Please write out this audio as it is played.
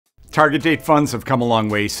Target date funds have come a long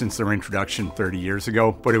way since their introduction 30 years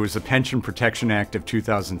ago, but it was the Pension Protection Act of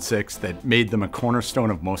 2006 that made them a cornerstone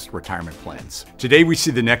of most retirement plans. Today, we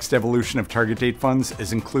see the next evolution of target date funds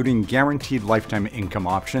as including guaranteed lifetime income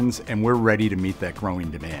options, and we're ready to meet that growing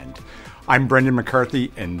demand. I'm Brendan McCarthy,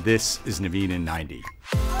 and this is Nuveen in 90.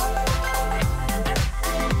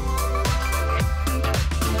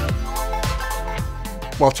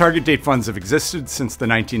 While target date funds have existed since the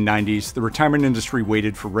 1990s, the retirement industry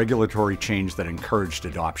waited for regulatory change that encouraged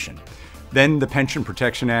adoption. Then the Pension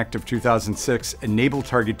Protection Act of 2006 enabled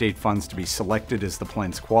target date funds to be selected as the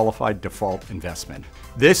plan's qualified default investment.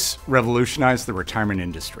 This revolutionized the retirement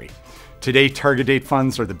industry. Today, target date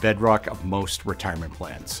funds are the bedrock of most retirement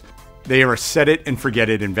plans. They are a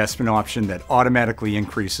set-it-and-forget-it investment option that automatically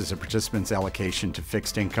increases a participant's allocation to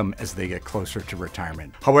fixed income as they get closer to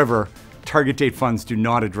retirement. However, target date funds do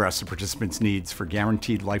not address a participant's needs for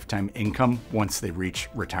guaranteed lifetime income once they reach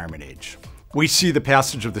retirement age. We see the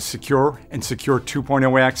passage of the Secure and Secure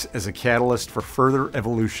 2.0 Acts as a catalyst for further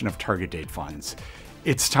evolution of target date funds.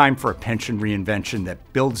 It's time for a pension reinvention that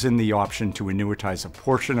builds in the option to annuitize a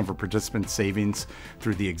portion of a participant's savings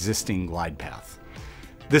through the existing glide path.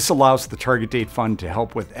 This allows the target date fund to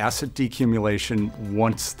help with asset decumulation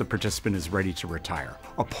once the participant is ready to retire.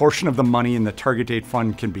 A portion of the money in the target date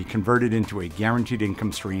fund can be converted into a guaranteed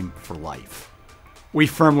income stream for life. We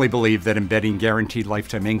firmly believe that embedding guaranteed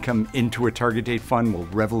lifetime income into a target date fund will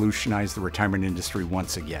revolutionize the retirement industry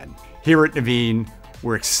once again. Here at Nuveen,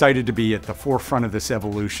 we're excited to be at the forefront of this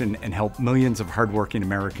evolution and help millions of hardworking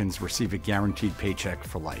Americans receive a guaranteed paycheck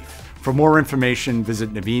for life. For more information,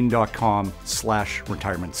 visit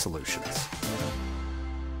nuveen.com/retirement solutions.